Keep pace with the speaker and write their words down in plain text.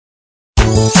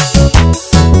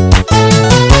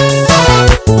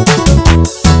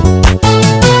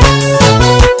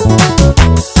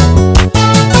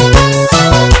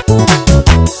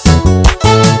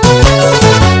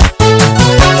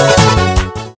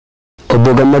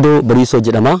Obbo Gammadoo Bariisoo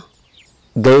jedhama.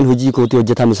 Ga'een hojii kootii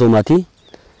hojjetaa misoomaati.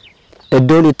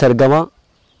 Iddoon itti argama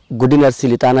godina Arsii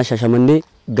Lixaanaa Shaashamannee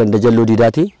ganda Jalloo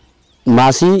Diidaati.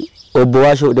 Maasii Obbo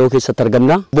Waashoo Ida'oo keessatti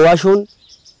argamna. Obbo Waashoon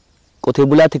qotee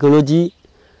bulaa teekinooloojii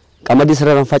qamadii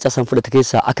sararaan facaasan fudhate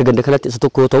keessaa akka ganda kanatti isa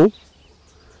tokko yoo ta'u,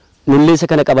 nullee isa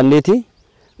kana qabanneeti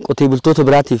qotee bultoota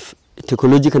biraatiif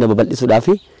teekinooloojii kana babal'isuudhaaf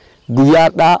guyyaa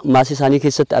har'aa maasii isaanii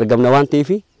keessatti argamna waan ta'eef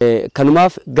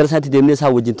kanumaaf gara isaatti deemnee isaa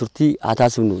wajjin turtii haa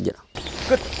taasifnu jedha.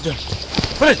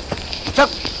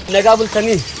 Nagaa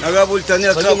bultanii. Nagaa bultanii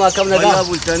akkam nagaa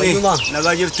bultanii.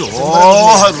 Nagaa jirtu.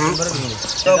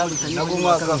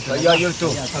 Naguma akkam fayyaa jirtu.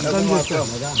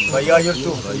 Fayyaa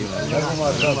jirtu.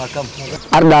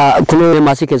 Arda kunoo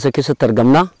maasii keessatti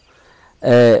argamna.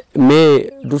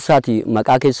 Mee dursaati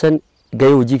maqaa keessan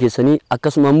gahee hojii keessanii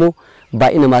akkasuma immoo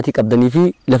baay'ina maatii qabdanii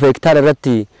fi lafa hektaara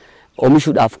irratti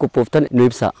oomishuudhaaf qophooftan nu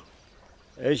ibsa.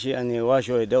 Eeshi ani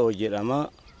Waashoo Ida'oo jedhama.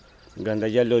 Ganda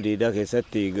Jalloo Diidaa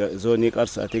keessatti zoonii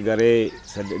Qarsaati garee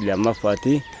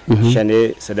lammaffaati.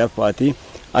 Shanee sadaffaati.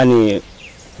 Ani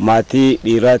maatii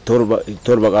dhiiraa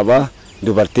torba qaba.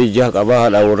 Dubartii 6 qaba.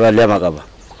 Haadha warraa 2 qaba.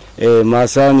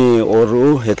 Maasaan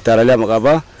oorruu hektaara 2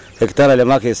 qaba. Hektaara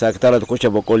 2 keessaa hektaara 1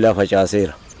 boqqolloo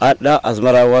facaaseera. Adda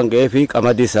asmaraa waan ga'eef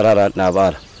qamadii sararaan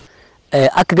dhaabaara.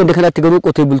 Akka ganda kanatti garuu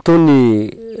qotee bultoonni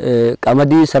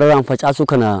qamadii sararaan facaasuu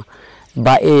kana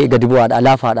baay'ee gadi bu'aadha,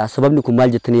 laafaadha. Sababni kun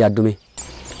maal jettanii yaaddume?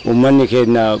 Uummanni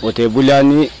keenya qotee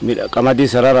bulaan qamadii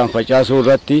sararaan facaasuu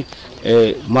irratti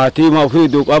maatii ofii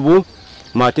iduu qabu,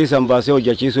 maatii san baasee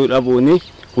hojjechiisuu dhabuun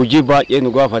hojii baay'ee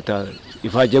nu gaafata.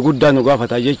 Ifaajee guddaa nu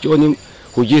gaafata jechuun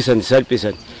hojii san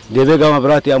salphisan. Deebee gama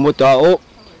biraatti ammoo taa'oo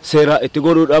seeraa itti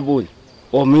godhuu dhabuun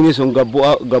oomishni sun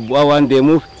gabbu'aa waan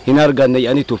deemuuf hin arganne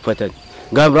jedhanii tuffatan.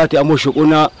 Gama biraatti ammoo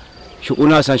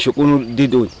shuqunaa san shuqunuu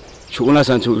diduun. Shuqunaa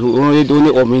san shuqunuu diduun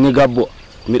oomishni gabbu'a.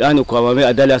 Midhaan ukkaamamee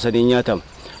adala sanii nyaatama.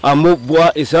 Ammoo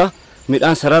bu'aa isaa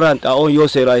midhaan sararaan xaa'oon yoo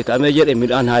seeraa hitamee jedhe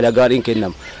midhaan haala gaariin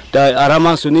kennama.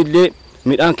 Aramaan sunillee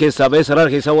midhaan keessaa ba'ee sarara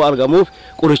keessaa waan argamuuf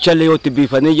qorichallee yoo itti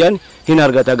biifanii jiran hin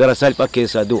argata gara salphaa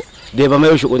keessaa du'a. Deebamee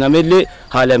yoo shuqunamellee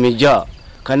haala mijaa'aa.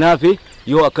 Kanaaf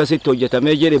yoo akkasitti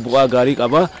hojjetamee jedhe bu'aa gaarii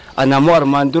qaba. Ani ammoo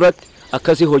armaan duratti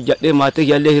akkasii hojjedhee maatii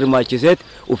yaallee hirmaachiseet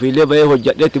ufiillee ba'ee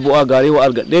hojjedheetti bu'aa gaarii waan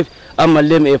argadheef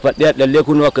ammallee mi'eeffadhee adhallee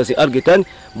kunoo akkasii argitan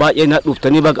baay'ee na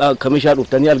dhuftanii baga kamishaa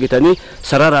dhuftanii argitanii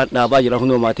sararaan dhaabaa jira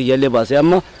kunoo maatii yaallee baasee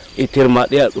amma itti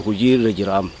hirmaadhee hojii irra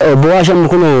jira. Bu'aa shan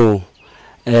kunoo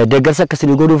deeggarsa akkasii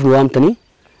godhuuf nu waamtanii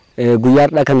guyyaa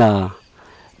har'aa kana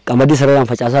qamadii sararaan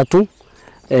facaasaattu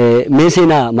mee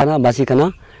seenaa mana baasii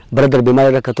kana bara darbee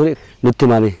maal akka ture nutti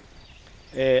himame.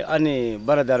 Ani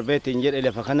bara darbeetiin jedhe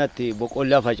lafa kanatti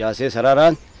boqqolloo facaasee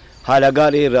sararaan haala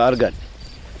gaarii irraa argan.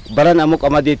 Baran ammoo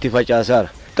qamadii itti facaasaara.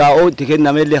 Xaa'oo itti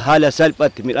kennamellee haala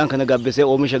salphatti midhaan kana gabbisee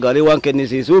oomisha gaarii waan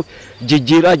kennisiisuuf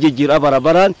jijjiiraa bara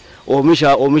baraan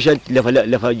oomisha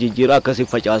lafa jijjiiraa akkasii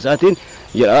facaasaatiin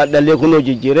jedhallee kunoo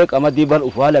jijjiiree qamadii bar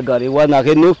uf haala gaarii waan naa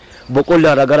kennuuf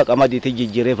boqqolloo irraa gara qamadiitti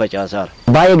jijjiiree facaasaara.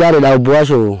 Baay'ee gaariidha Obbo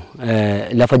Waashoo,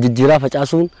 lafa jijjiiraa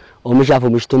facaasuun oomishaaf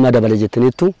oomishtummaa dabala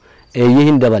jettaniittu eeyyee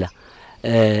hin dabala.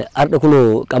 Har'a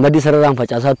kunoo qamadii sararaan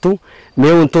facaasaattu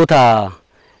mee wantoota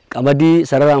qamadii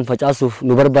sararaan facaasuuf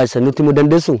nu barbaachisan nutti himuu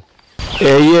dandeessu?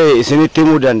 Eeyyee isinitti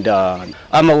himuu danda'a.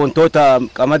 Amma wantoota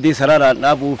qamadii sararaan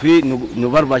dhaabuu fi nu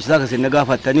barbaachisaa kan isin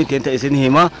gaafattanii teenta isin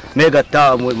hima mee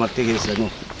gattaa marti keessanuu.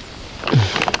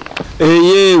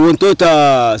 Eeyyee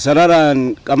wantoota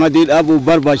sararaan qamadii dhaabuuf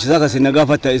barbaachisaa kan isin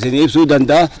gaafattan isin ibsuu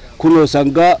danda'a. Kunoo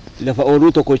sangaa lafa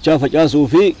ooluu tokkochaa facaasuu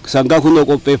fi sangaa kunoo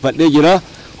qopheeffadhee jira.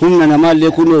 Humna namaallee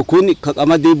kunoo kun ka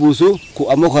qamadii buusu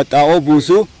kun ammoo ka xaa'oo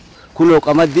buusu kunoo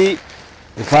qamadii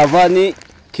faafaanii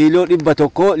kiiloo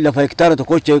 100 lafa hektaara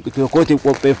tokkootiif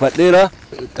qopheeffadheera.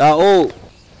 Xaa'oo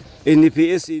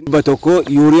NPS 100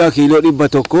 yuuriyaa kiiloo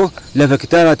 100 lafa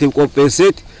hektaaraatiif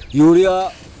qopheesseet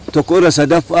yuuriyaa tokko irra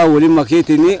sadaffaa waliin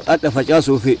makeetiin adda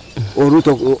facaasuu fi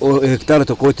ooluu hektaara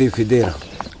tokkootiif fideera.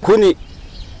 Kuni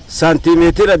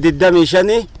saantimeetira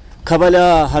 25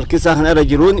 kabala harkisaa kan irra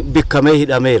jiruun bikkamee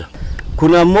hidhameera.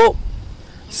 Kun ammoo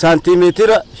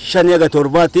saantimeetira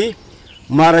 5-7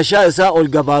 maarashaa isaa ol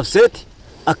gabaabseet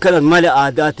akkana mala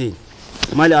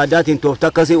aadaatiin toofta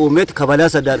akkasii uumeet kabalaa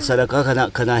sadarkaa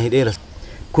kanaa hidheera.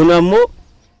 Kun ammoo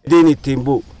diin ittiin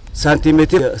bu'u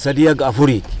saantimeetira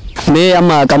 3-4. Mee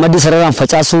amma qamadii sararaan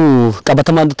facaasuu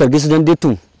qabatamaan nutti argisiisuu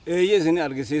dandeettu? Eeyyee isin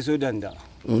argisiisuu danda'a.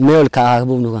 Mee ol kaa'aa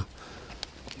buufnu kan.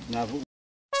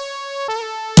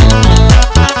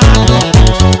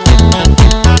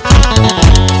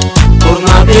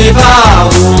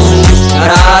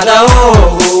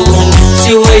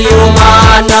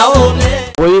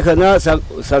 biyye kana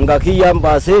sangakiyyaan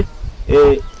baase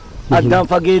addaan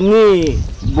fageenni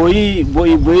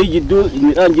boyii jidduu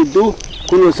midhaan jidduu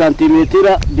kun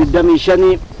saantimeetira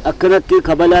 25 akkanatti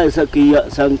kabalaa isa kiyya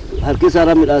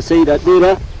harkisaara midhaasee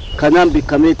hidhadheera kanaan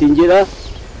bikkameetiin jedha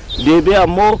deebee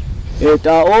ammoo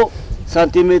xaa'oo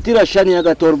saantimeetira 5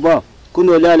 haga 7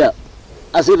 kun ilaala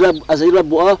asirra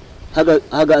bu'aa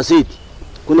haga asiiti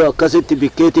kun akkasitti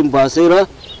bikkeetiin baaseera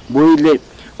boyiillee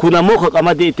kun ammoo ka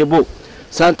qamadii itti bu'u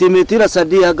saantimeetira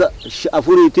 3 haga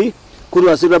 4ti kun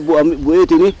asirra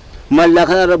bu'eetini mallaa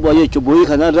kanarra bu'a jechuudha boyii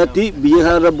kanarratti biyyee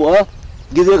kanarra bu'a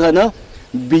gizee kana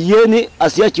biyyeeni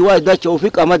asii achi waa dacha'uu fi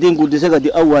qamadiin guddisee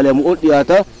gadi awwaalamu ol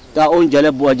dhiyaata xaa'oon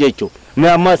jala bu'a jechuudha. Mee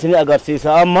amma isin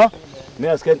agarsiisa amma mee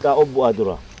as kan xaa'oo bu'a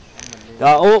dura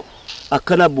xaa'oo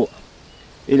akkana bu'a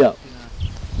ila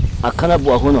akkana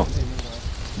bu'a kuno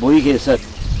boyii keessatti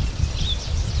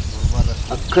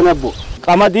akkana bu'a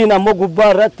qamadiin ammoo gubbaa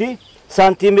irratti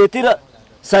saantimeetira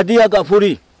 3 haga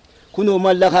 4 kunoo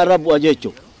mallaka irra bu'a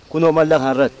jechuudha kunoo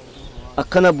mallaka irratti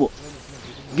akkana bu'a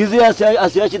gizee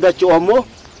asii achi dacha'u ammoo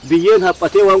biyyeen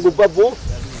haphatee waan gubbaa bu'u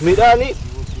midhaani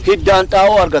hiddaan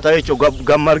xaa'oo argata jechuudha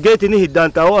gammargeetini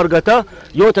hiddaan xaa'oo argata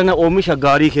yoo tana oomisha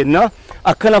gaarii kenna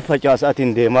akkana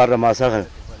facaasaatiin deemaarra maasaa kana.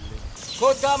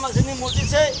 Kottaa masini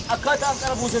mul'isee akkaataa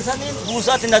qara buusesaniin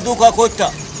buusaatti na duukaa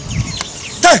kottaa.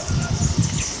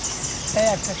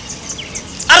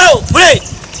 Aroo bulee.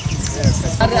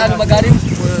 Arri magaarin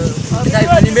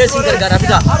bitaa meesin gargaaraa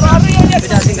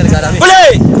bitaa sin gargaaraa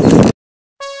bulee.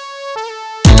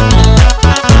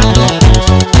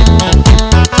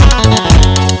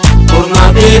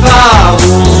 Bifau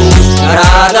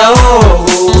karadau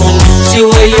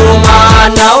siwayu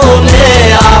manau ne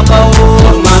abau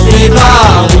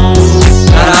mabifau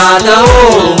karadau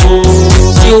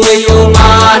siwayu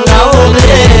manau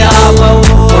ne abau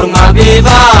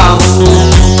mabifau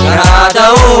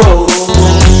karadau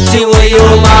siwayu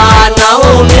manau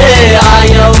ne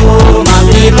ayau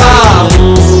mabifau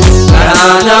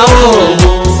karadau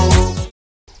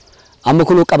amma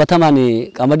kun qabatamaan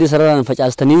qamadii sararaan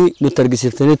facaastanii nutti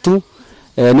argisiiftaniittu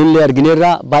nullee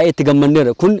argineerra baay'ee itti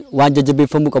gammanneerra kun waan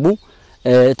jajjabeeffamuu qabu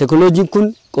teknooloojiin kun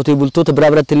qotee bultoota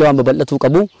biraa biratti illee waan babal'atuu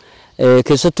qabu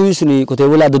keessattuu isin qotee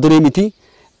bulaa adda duree miti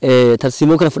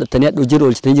tarsiimoo kana fudhattanii adda hojii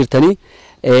oolchitanii jirtanii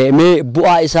mee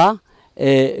bu'aa isaa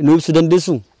nu ibsuu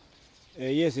dandeessu?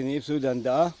 Isin ibsuu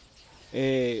danda'a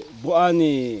bu'aan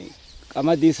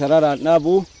qamadii sararaan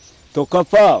dhaabu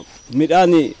tokkoffaa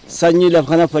midhaan sanyii lafa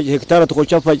kana hektaara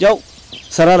tokkocha faca'u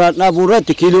sararaan dhaabuu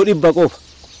irratti kiiloo 100 qofa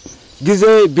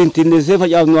gizee bintinneessee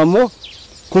facaafnu ammoo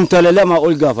kumtaala 2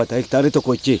 ol gaafata hektaarri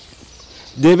tokkochi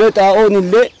deebee xaa'oon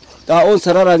illee xaa'oon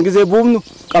sararaan gizee buufnu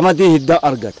qamadii hidda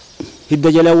argata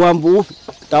hidda jala waan bu'uuf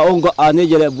xaa'oon ga'aanee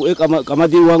jala bu'ee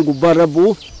qamadii waan gubbaarra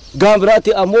bu'uuf gaan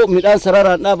biraatti ammoo midhaan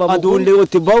sararaan dhaabamu aduullee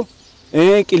itti ba'u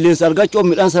qilleensa argachuuf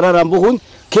midhaan sararaan bu'uun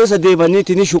keessa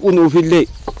deemaniitiin shuqunuufillee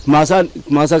maasaa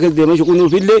keessa deeman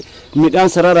shuqunuufillee midhaan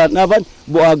sararaan dhaaban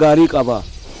bu'aa gaarii qaba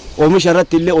oomisha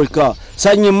irratti illee ol ka'a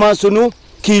sanyimmaan sunu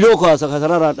kiiloo kaasa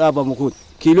sararaan dhaabamu kun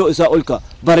kiiloo isaa ol ka'a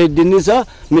bareedinni isaa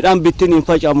midhaan bittiin hin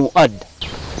facamu adda.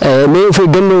 Mee of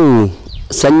eeggannoo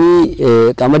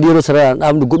sanyii qamadii yeroo sararaan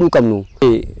dhaabnu godhuu qabnu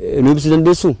nu ibsuu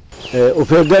dandeessu?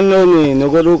 Of eeggannoon nu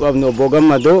godhuu qabnu obbo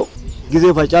Gammadoo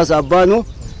gizee facaasa abbaanu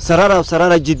sararaaf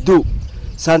sarara jidduu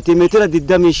saantimeetira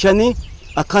 25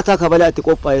 akkaataa kabalaa itti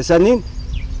qophaa'e saniin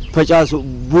facaasu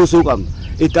buusuu qabna.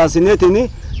 Itti aansineetiin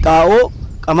xaa'oo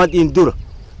qamadiin dura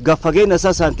gaffageenya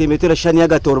isaa saantimeetira 5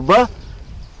 haga 7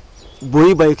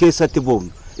 boyii baay'ee keessatti buufnu.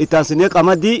 Itti aansinee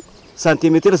qamadii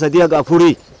saantimeetira 3 haga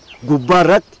 4 gubbaa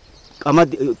irratti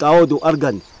qamadii xaa'oo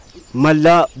arganne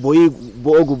mallaa boyii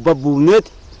bo'oo gubbaa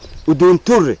buufneeti uduun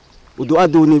turre uduu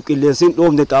aduuniif qilleensiin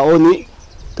dhoofne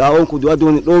xaa'oon kun uduu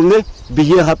aduun dhoofne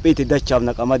biyyee hapheeti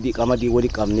dachaafna qamadii wali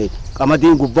qabneeti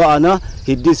qamadiin gubbaa ana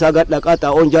hiddi isaa gadhaqaa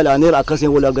xaa'oon jala aneera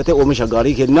akkasiin wal argatee oomisha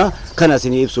gaarii kenna kana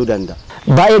isinii ibsuu danda'a.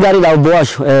 Baay'ee gaariidha obbo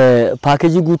Waash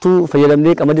paakeejii guutuu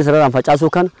fayyadamnee qamadii sararaan facaasuu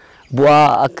kan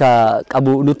bu'aa akka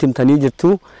qabu nutti himtanii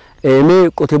jirtu. Mee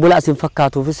qotee bulaa isin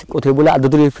fakkaatuufis qotee bulaa adda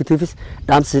dureeffitiifis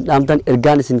dhaamsi isin dhaamtan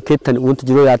ergaan isin keettan wanti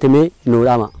jiruu yaatamee nu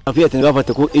dhaama. Afiyatin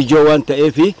gaafate kun ijoo waan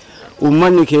ta'eefi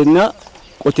uummanni keenya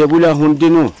qotee bulaa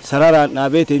hundinuu sararaan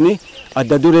dhaabeetini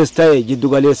adda durees ta'e jiddu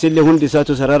galeessillee hundi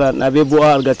isaatu sararaan dhaabee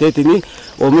bu'aa argateetini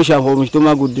oomishaaf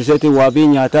oomishtummaa guddiseetiin waabii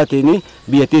nyaataatiin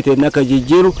biyyattii teenya akka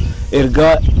jijjiiru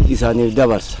ergaa isaaniif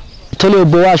dabarsa. Tole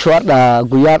obbo Waash har'a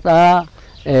guyyaadhaa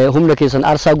humna keessan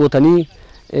aarsaa gootanii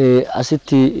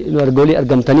asitti nu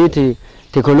argamtaniiti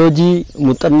teknooloojii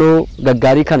muuxannoo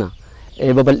gaggaarii kana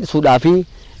babal'isuudhaa fi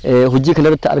hojii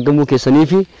kanarratti argamuu keessanii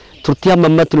fi turtii hamma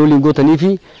ammatti nu waliin gootanii fi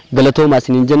galatoomaa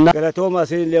isiniin jenna. Galatoomaa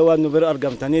isinillee waan nu bira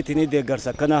argamtaniitiin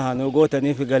deeggarsa kana haa nu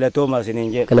gootanii fi galatoomaa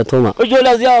isiniin jenna. Galatoomaa.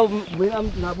 Ijoollee asiyaa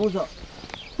naabuusa.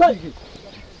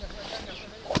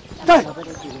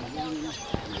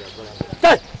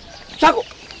 Tai. Shako.